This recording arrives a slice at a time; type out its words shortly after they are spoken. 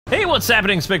Hey, what's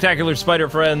happening, spectacular spider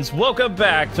friends? Welcome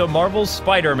back to Marvel's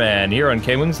Spider-Man here on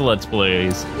K-Wing's Let's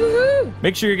Plays. Woohoo!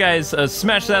 Make sure you guys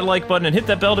smash that like button and hit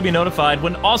that bell to be notified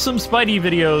when awesome Spidey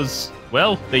videos,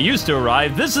 well, they used to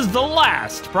arrive. This is the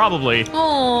last, probably.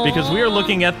 Aww. Because we are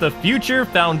looking at the future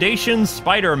Foundation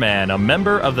Spider-Man, a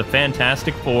member of the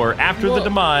Fantastic Four after the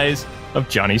demise of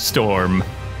Johnny Storm.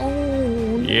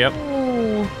 Oh, Yep.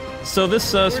 no. So this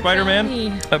Spider-Man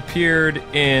Johnny. appeared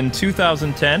in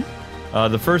 2010.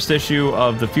 The first issue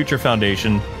of the Future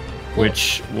Foundation,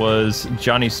 which was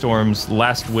Johnny Storm's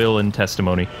last will and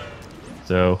testimony.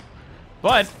 So,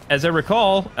 but as I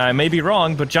recall, I may be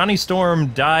wrong, but Johnny Storm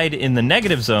died in the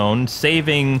negative zone,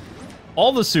 saving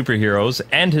all the superheroes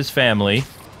and his family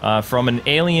from an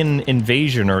alien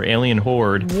invasion or alien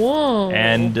horde. Whoa.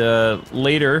 And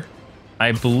later,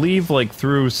 I believe, like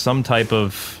through some type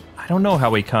of, I don't know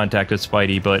how he contacted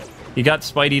Spidey, but he got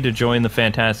Spidey to join the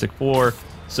Fantastic Four.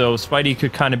 So Spidey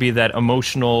could kind of be that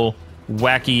emotional,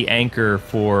 wacky anchor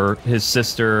for his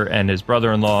sister and his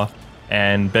brother-in-law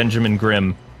and Benjamin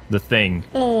Grimm, the Thing.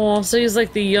 Oh, so he's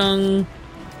like the young,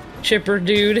 chipper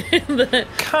dude.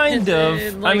 Kind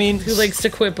of. Like, I mean, who likes to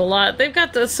quip a lot. They've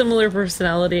got the similar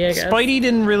personality, I guess. Spidey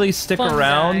didn't really stick Fun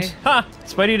around. guy. Ha!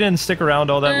 Spidey didn't stick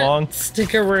around all that long.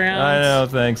 Stick around. I know.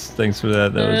 Thanks for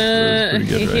that. That was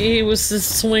pretty good, right? He was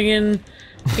just swinging.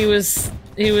 He was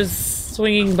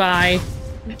swinging by.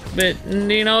 But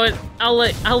you know what?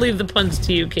 I'll leave the puns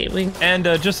to you, Caitlin. And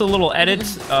just a little edit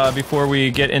before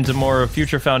we get into more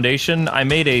Future Foundation. I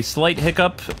made a slight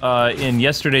hiccup in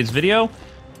yesterday's video.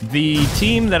 The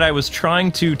team that I was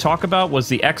trying to talk about was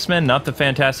the X-Men, not the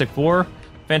Fantastic Four.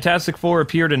 Fantastic Four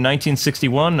appeared in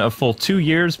 1961, a full 2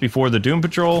 years before the Doom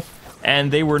Patrol,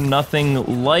 and they were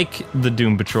nothing like the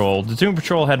Doom Patrol. The Doom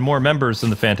Patrol had more members than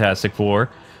the Fantastic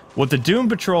Four. What the Doom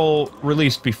Patrol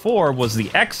released before was the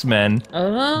X-Men,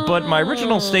 but my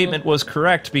original statement was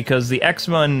correct because the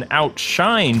X-Men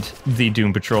outshined the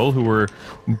Doom Patrol, who were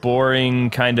boring,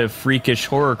 kind of freakish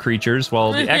horror creatures,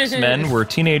 while the X-Men were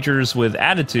teenagers with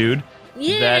attitude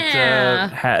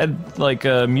that had, like,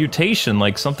 a mutation,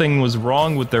 like something was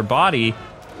wrong with their body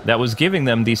that was giving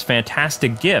them these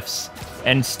fantastic gifts.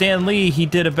 And Stan Lee, he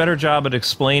did a better job at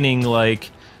explaining, like,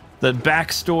 the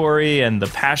backstory and the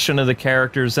passion of the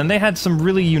characters, and they had some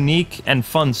really unique and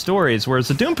fun stories, whereas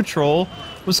the Doom Patrol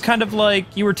was kind of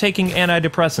like you were taking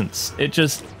antidepressants. It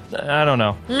just, I don't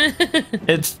know.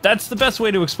 That's the best way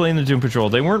to explain the Doom Patrol.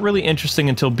 They weren't really interesting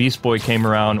until Beast Boy came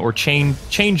around, or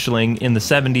Changeling in the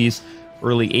 70s,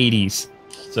 early 80s.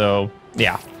 So,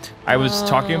 yeah. I was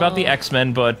talking about the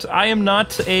X-Men, but I am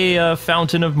not a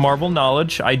fountain of Marvel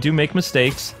knowledge. I do make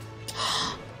mistakes.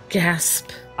 Gasp.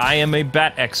 I am a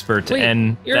bat expert, Wait,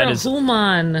 and you're that a is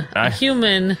human. A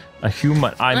human. a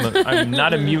human. I'm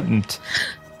not a mutant.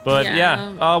 But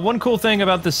yeah, one cool thing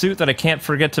about the suit that I can't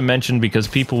forget to mention because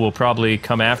people will probably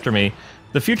come after me.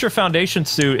 The Future Foundation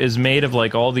suit is made of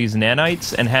like all these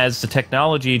nanites and has the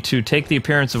technology to take the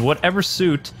appearance of whatever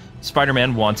suit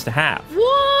Spider-Man wants to have.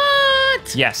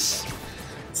 What? Yes.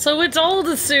 So it's all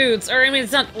the suits, or I mean,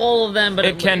 it's not all of them, but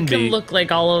it can look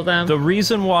like all of them. The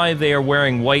reason why they are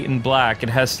wearing white and black, it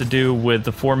has to do with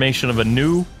the formation of a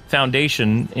new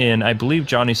foundation in, I believe,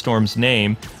 Johnny Storm's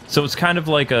name. So it's kind of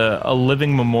like a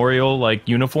living memorial, like,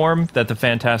 uniform that the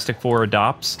Fantastic Four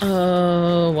adopts.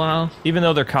 Oh, wow. Even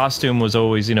though their costume was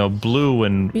always, you know, blue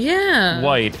and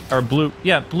white, or blue,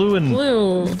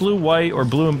 blue, white, or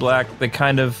blue and black, they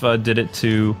kind of did it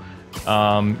to,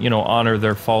 you know, honor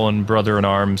their fallen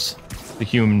brother-in-arms, the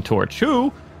Human Torch,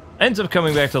 who ends up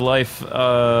coming back to life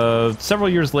several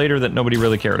years later that nobody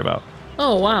really cared about.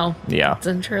 Oh, wow. Yeah. That's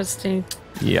interesting.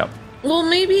 Yep. Well,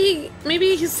 maybe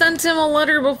he sent him a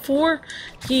letter before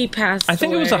he passed I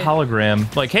think away. it was a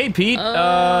hologram. Like, hey, Pete, you're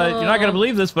not going to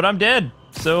believe this, but I'm dead.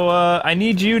 So I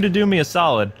need you to do me a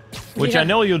solid, which I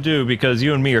know you'll do because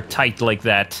you and me are tight like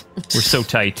that. We're so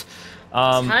tight.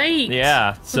 Tight.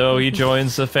 Yeah, so he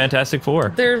joins the Fantastic Four.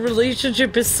 Their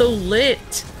relationship is so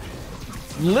lit.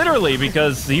 Literally,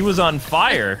 because he was on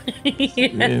fire.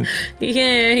 Yeah.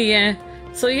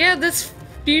 So yeah, this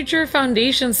Future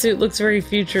Foundation suit looks very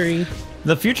future-y.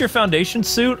 The Future Foundation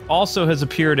suit also has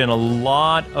appeared in a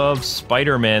lot of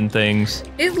Spider-Man things.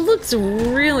 It looks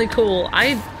really cool.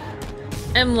 I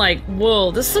am like,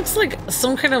 whoa, this looks like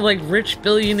some kind of like rich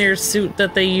billionaire suit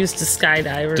that they used to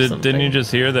skydive or something. Didn't you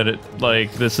just hear that it,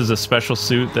 like, this is a special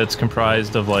suit that's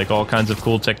comprised of, like, all kinds of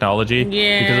cool technology?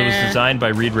 Yeah. Because it was designed by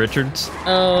Reed Richards.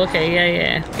 Oh, okay,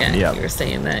 yeah. Yep. You were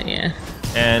saying that, yeah.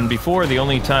 And before, the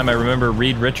only time I remember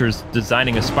Reed Richards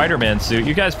designing a Spider-Man suit,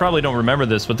 you guys probably don't remember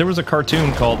this, but there was a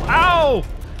cartoon called, ow!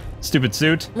 Stupid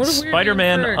suit. What a weird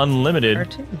Spider-Man name for a Unlimited.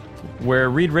 cartoon. where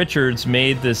Reed Richards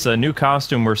made this new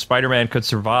costume where Spider-Man could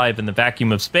survive in the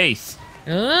vacuum of space.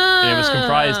 And it was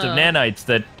comprised of nanites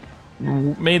that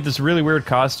made this really weird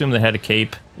costume that had a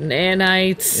cape.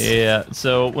 Nanites. Yeah,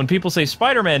 so when people say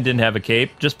Spider-Man didn't have a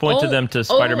cape, just point to them to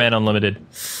Spider-Man Unlimited.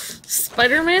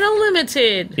 Spider-Man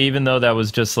Unlimited. Even though that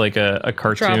was just like a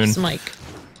cartoon. Drops Mike.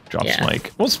 Drops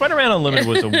Mike. Well, Spider-Man Unlimited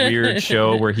was a weird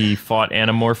show where he fought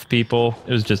Animorph people.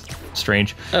 It was just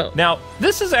strange. Oh. Now,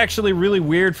 this is actually really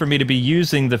weird for me to be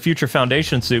using the Future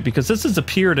Foundation suit because this has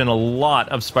appeared in a lot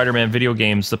of Spider-Man video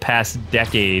games the past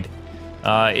decade.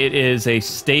 It is a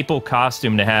staple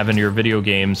costume to have in your video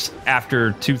games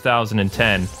after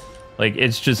 2010. Like,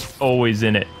 it's just always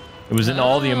in it. It was in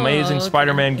all the Amazing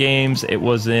Spider-Man games. It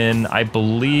was in, I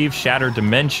believe, Shattered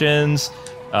Dimensions,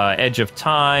 Edge of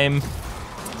Time.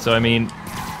 So, I mean,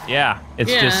 yeah,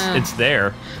 it's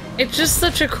there. It's just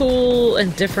such a cool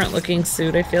and different looking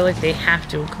suit. I feel like they have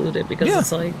to include it because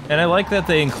it's like... And I like that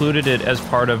they included it as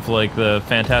part of, like, the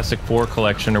Fantastic Four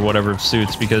collection or whatever of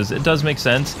suits because it does make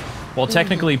sense. Well,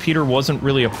 technically, Peter wasn't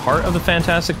really a part of the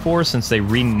Fantastic Four since they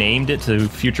renamed it to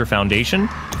Future Foundation,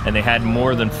 and they had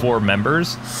more than 4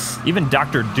 members. Even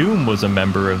Dr. Doom was a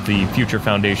member of the Future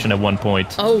Foundation at one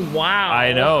point. Oh, wow.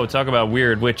 I know, talk about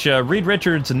weird, which Reed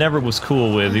Richards never was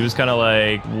cool with. He was kind of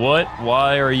like, what?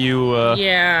 Why are you,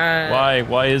 yeah.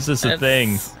 Why is this a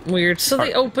thing? Weird. So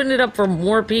they opened it up for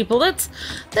more people. That's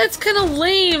kind of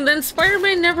lame. Then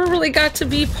Spider-Man never really got to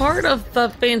be part of the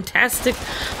Fantastic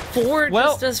Four,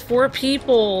 just as 4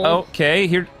 people. Okay,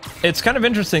 here it's kind of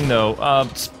interesting though.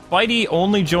 Spidey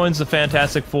only joins the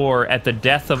Fantastic Four at the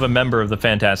death of a member of the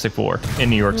Fantastic Four in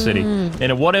New York City.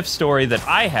 In a what-if story that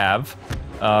I have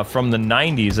from the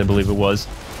 90s, I believe it was,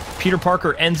 Peter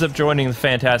Parker ends up joining the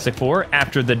Fantastic Four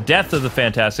after the death of the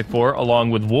Fantastic Four, along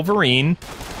with Wolverine,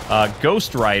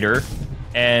 Ghost Rider,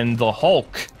 and the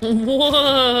Hulk.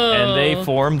 Whoa! And they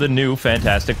formed the new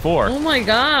Fantastic Four. Oh my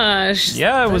gosh!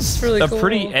 Yeah, it was really a cool.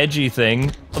 pretty edgy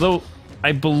thing. Although,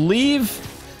 I believe...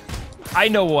 I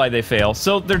know why they fail.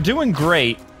 So, they're doing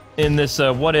great in this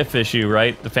what-if issue,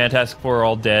 right? The Fantastic Four are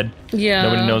all dead. Yeah.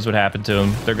 Nobody knows what happened to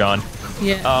them. They're gone.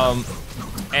 Yeah.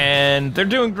 And they're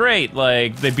doing great.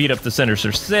 Like, they beat up the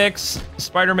Sinister Six,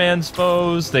 Spider-Man's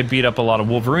foes. They beat up a lot of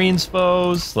Wolverine's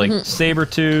foes, like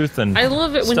Sabretooth and I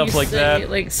love it when stuff you like say, that.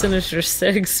 Like, Sinister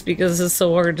Six, because it's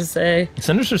so hard to say.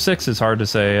 Sinister Six is hard to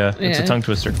say. It's a tongue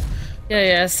twister.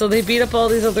 Yeah. So they beat up all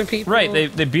these other people. Right,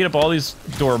 they beat up all these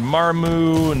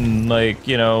Dormammu and, like,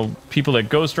 you know, people that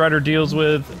Ghost Rider deals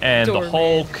with, and the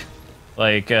Hulk,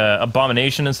 like,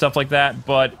 Abomination and stuff like that.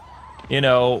 But, you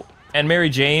know... And Mary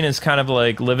Jane is kind of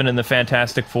like living in the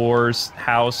Fantastic Four's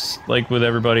house, like with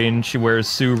everybody, and she wears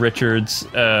Sue Richards'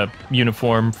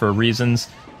 uniform for reasons.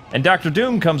 And Dr.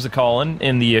 Doom comes a calling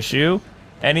in the issue,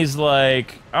 and he's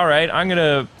like, all right, I'm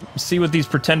gonna see what these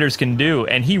pretenders can do.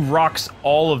 And he rocks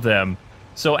all of them.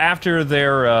 So after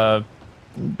their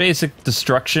basic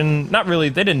destruction, not really,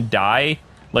 they didn't die.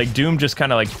 Like, Doom just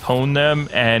kind of like pwned them,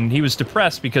 and he was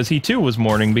depressed because he too was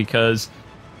mourning because...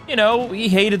 You know, he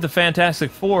hated the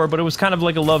Fantastic Four, but it was kind of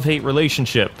like a love-hate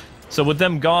relationship. So with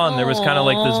them gone, there was kind of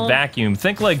like this vacuum.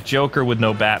 Think like Joker with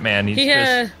no Batman. He's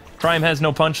just... Crime has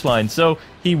no punchline. So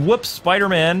he whoops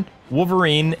Spider-Man,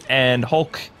 Wolverine, and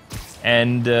Hulk,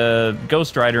 and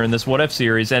Ghost Rider in this What If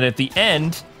series. And at the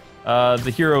end,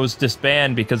 the heroes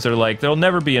disband because they're like, there'll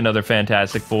never be another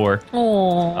Fantastic Four.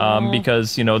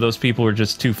 Because, you know, those people are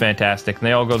just too fantastic, and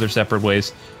they all go their separate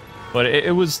ways. But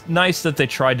it was nice that they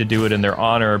tried to do it in their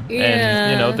honor,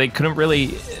 and, you know, they couldn't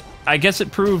really... I guess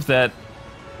it proved that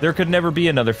there could never be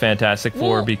another Fantastic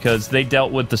Four because they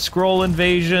dealt with the Skrull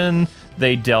invasion,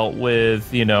 they dealt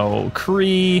with, you know,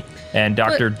 Kree and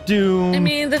Dr. Doom. I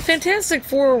mean, the Fantastic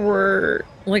Four were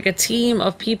like a team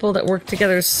of people that worked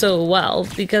together so well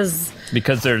because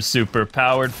they're a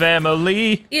super-powered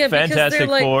family. Yeah, Fantastic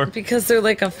Four. Because they're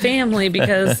like a family,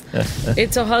 because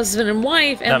it's a husband and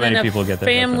wife, and Not then many people a get that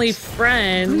family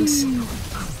reference. friend.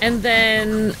 And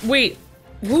then, wait,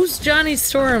 who's Johnny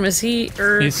Storm? Is he...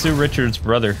 He's Sue Richards'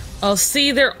 brother. Oh,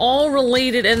 see, they're all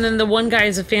related, and then the one guy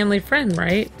is a family friend,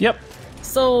 right? Yep.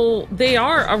 So they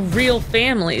are a real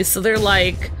family, so they're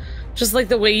like... Just like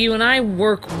the way you and I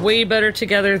work way better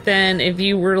together than if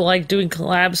you were, like, doing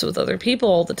collabs with other people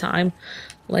all the time.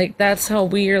 Like, that's how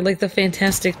we are, like, the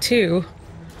Fantastic Two.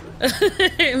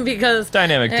 Because...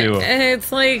 Dynamic duo. And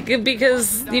it's like,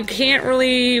 because you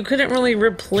couldn't really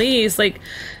replace, like...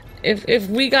 If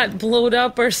we got blowed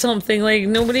up or something, like,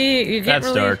 you can't That's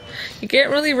really... dark. You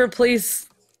can't really replace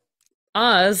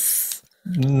us.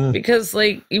 Because,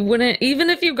 like, you wouldn't, even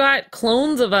if you got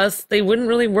clones of us, they wouldn't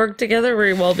really work together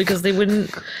very well because they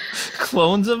wouldn't.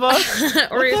 Clones of us?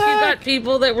 Or if you got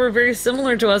people that were very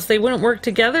similar to us, they wouldn't work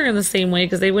together in the same way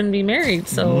because they wouldn't be married.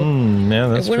 So yeah,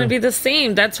 that's it wouldn't true. be the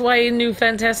same. That's why New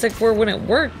Fantastic Four wouldn't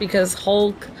work because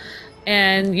Hulk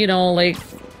and, you know, like,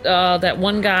 that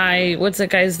one guy, what's that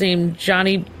guy's name?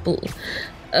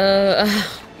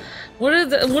 What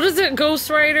is it? Ghost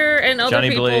Rider and other Johnny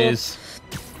people. Blaze.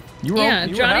 You were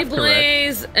Johnny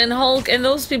Blaze and Hulk and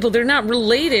those people, they're not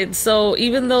related. So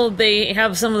even though they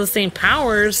have some of the same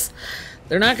powers,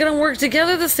 they're not going to work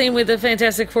together the same way the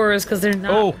Fantastic Four is because they're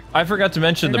not. Oh, I forgot to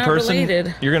mention the person.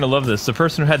 Related. You're going to love this. The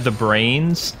person who had the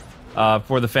brains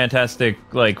for the Fantastic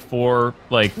Four,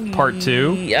 Part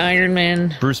 2. The Iron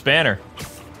Man. Bruce Banner.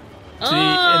 See, in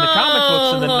the comic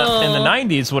books in the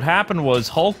 90s, what happened was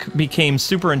Hulk became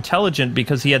super intelligent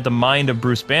because he had the mind of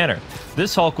Bruce Banner.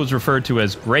 This Hulk was referred to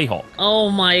as Grey Hulk. Oh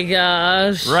my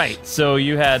gosh. Right, so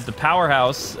you had the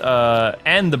powerhouse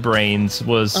and the brains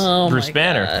was Bruce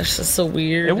Banner. Gosh, that's so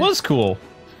weird. It was cool.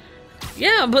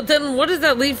 Yeah, but then what does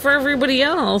that leave for everybody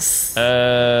else? He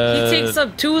takes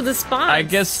up 2 of the spots. I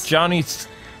guess Johnny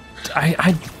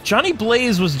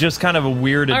Blaze was just kind of a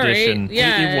weird addition. Right,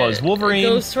 yeah. He was. Wolverine.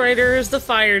 Ghost Rider is the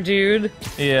fire dude.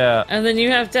 Yeah. And then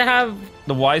you have to have...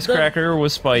 The Wisecracker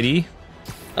was Spidey.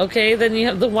 Okay, then you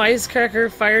have the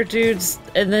Wisecracker, fire dudes,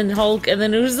 and then Hulk, and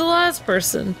then who's the last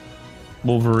person?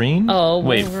 Wolverine? Oh,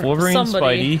 wait, Wolverine,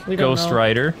 somebody. Spidey, Ghost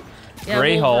Rider,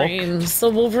 Grey Wolverine. Hulk. So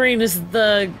Wolverine is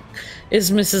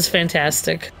Mrs.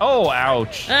 Fantastic. Oh,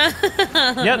 ouch.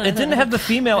 Yeah, it didn't have the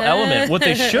female element. What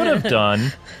they should have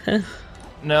done...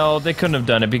 No, they couldn't have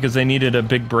done it because they needed a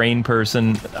big brain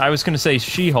person. I was going to say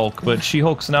She-Hulk, but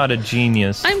She-Hulk's not a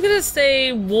genius. I'm going to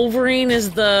say Wolverine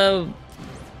is the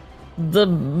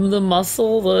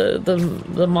muscle,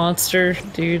 the monster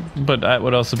dude. But that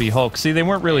would also be Hulk. See, they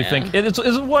weren't really thinking. It's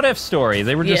a what-if story.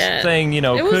 They were just saying, you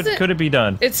know, could it be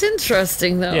done? It's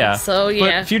interesting, though. Yeah. So,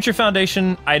 yeah. But Future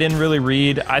Foundation, I didn't really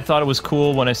read. I thought it was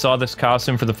cool when I saw this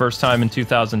costume for the first time in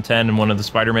 2010 in one of the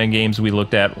Spider-Man games we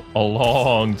looked at a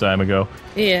long time ago.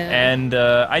 Yeah. And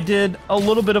I did a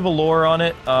little bit of a lore on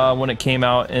it when it came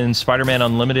out in Spider-Man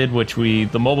Unlimited, which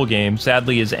the mobile game,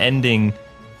 sadly is ending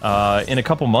in a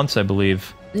couple months, I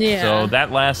believe. Yeah. So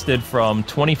that lasted from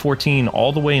 2014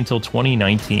 all the way until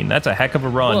 2019. That's a heck of a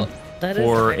run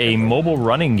for a mobile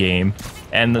running game.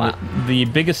 And the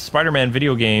biggest Spider-Man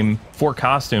video game for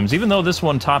costumes, even though this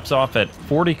one tops off at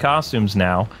 40 costumes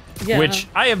now, which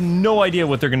I have no idea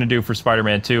what they're going to do for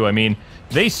Spider-Man 2. I mean,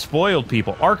 they spoiled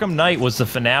people. Arkham Knight was the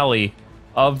finale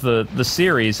of the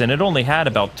series, and it only had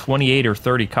about 28 or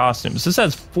 30 costumes. This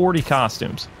has 40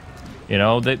 costumes. You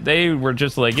know, they were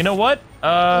just like, you know what?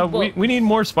 We need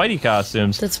more Spidey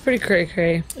costumes. That's pretty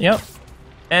cray-cray. Yep.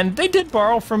 And they did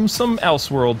borrow from some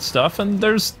Elseworld stuff, and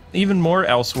there's even more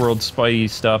Elseworld Spidey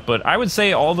stuff, but I would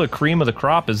say all the cream of the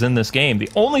crop is in this game. The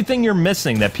only thing you're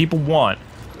missing that people want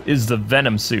is the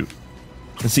Venom suit.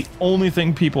 It's the only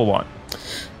thing people want.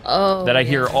 Oh, that I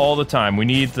hear all the time. We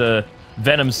need the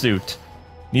Venom suit.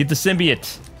 Need the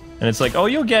symbiote. And it's like, oh,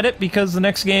 you'll get it because the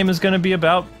next game is going to be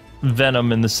about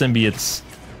Venom and the symbiotes.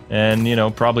 And, you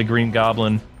know, probably Green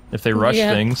Goblin if they rush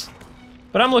things.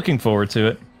 But I'm looking forward to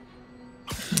it.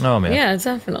 Oh, man. Yeah,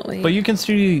 definitely. But you can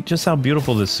see just how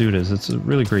beautiful this suit is. It's a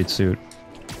really great suit.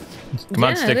 Come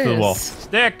on, stick to the wall.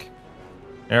 Stick!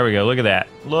 There we go. Look at that.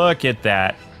 Look at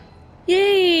that.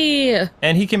 Yay!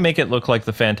 And he can make it look like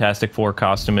the Fantastic Four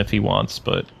costume if he wants,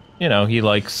 but, you know, he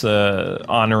likes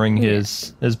honoring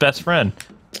his best friend.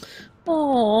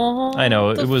 Aww. I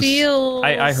know, it was...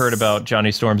 I heard about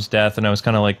Johnny Storm's death, and I was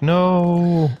kind of like,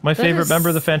 no, my favorite member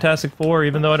of the Fantastic Four,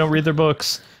 even though I don't read their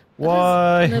books.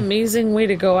 Why? An amazing way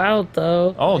to go out,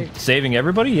 though. Oh, like, saving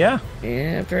everybody? Yeah.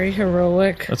 Yeah, very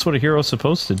heroic. That's what a hero's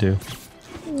supposed to do.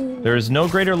 There is no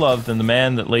greater love than the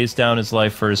man that lays down his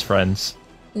life for his friends.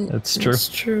 That's true. It's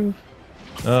true.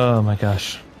 Oh my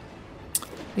gosh.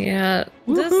 Yeah,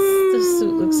 this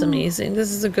suit looks amazing.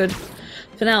 This is a good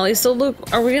finale. So Luke,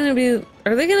 are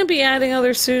they gonna be adding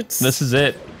other suits? This is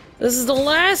it. This is the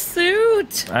last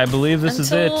suit. I believe this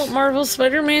is it. Until Marvel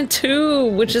Spider-Man 2,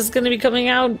 which is gonna be coming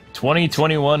out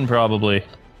 2021 probably.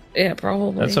 Yeah,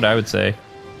 probably. That's what I would say.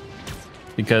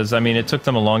 Because I mean, it took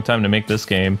them a long time to make this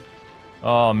game.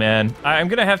 Oh man, I'm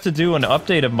gonna have to do an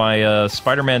update of my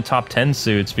Spider-Man top 10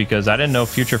 suits because I didn't know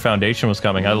Future Foundation was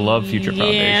coming. I love Future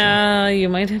Foundation. Yeah, you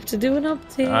might have to do an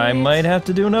update. I might have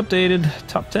to do an updated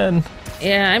top 10.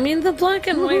 Yeah, I mean the black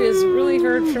and white is really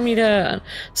hard for me to.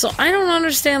 So I don't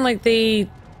understand. Like a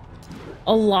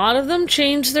lot of them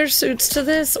changed their suits to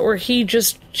this, or he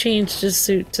just changed his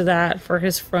suit to that for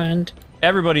his friend.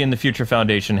 Everybody in the Future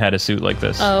Foundation had a suit like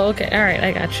this. Oh, okay. All right,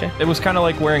 I gotcha. It was kind of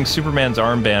like wearing Superman's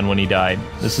armband when he died.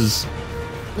 This is,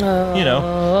 you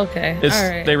know. Okay. All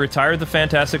right. They retired the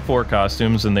Fantastic Four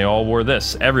costumes, and they all wore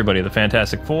this. Everybody, the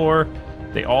Fantastic Four,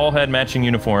 they all had matching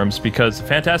uniforms because the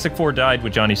Fantastic Four died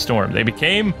with Johnny Storm. They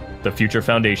became the Future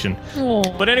Foundation. Oh.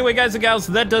 But anyway, guys and gals,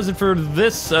 that does it for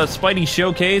this Spidey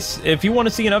showcase. If you want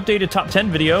to see an updated top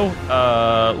 10 video,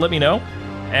 let me know.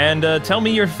 And tell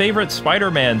me your favorite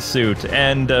Spider-Man suit,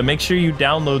 and make sure you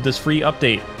download this free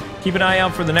update. Keep an eye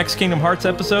out for the next Kingdom Hearts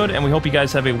episode, and we hope you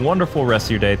guys have a wonderful rest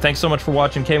of your day. Thanks so much for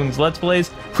watching K-Wing's Let's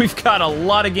Plays. We've got a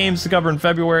lot of games to cover in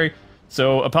February,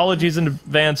 so apologies in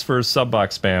advance for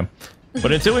sub-box spam.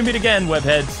 But until we meet again,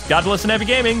 webheads, God bless and happy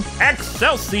gaming,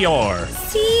 Excelsior!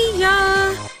 See ya!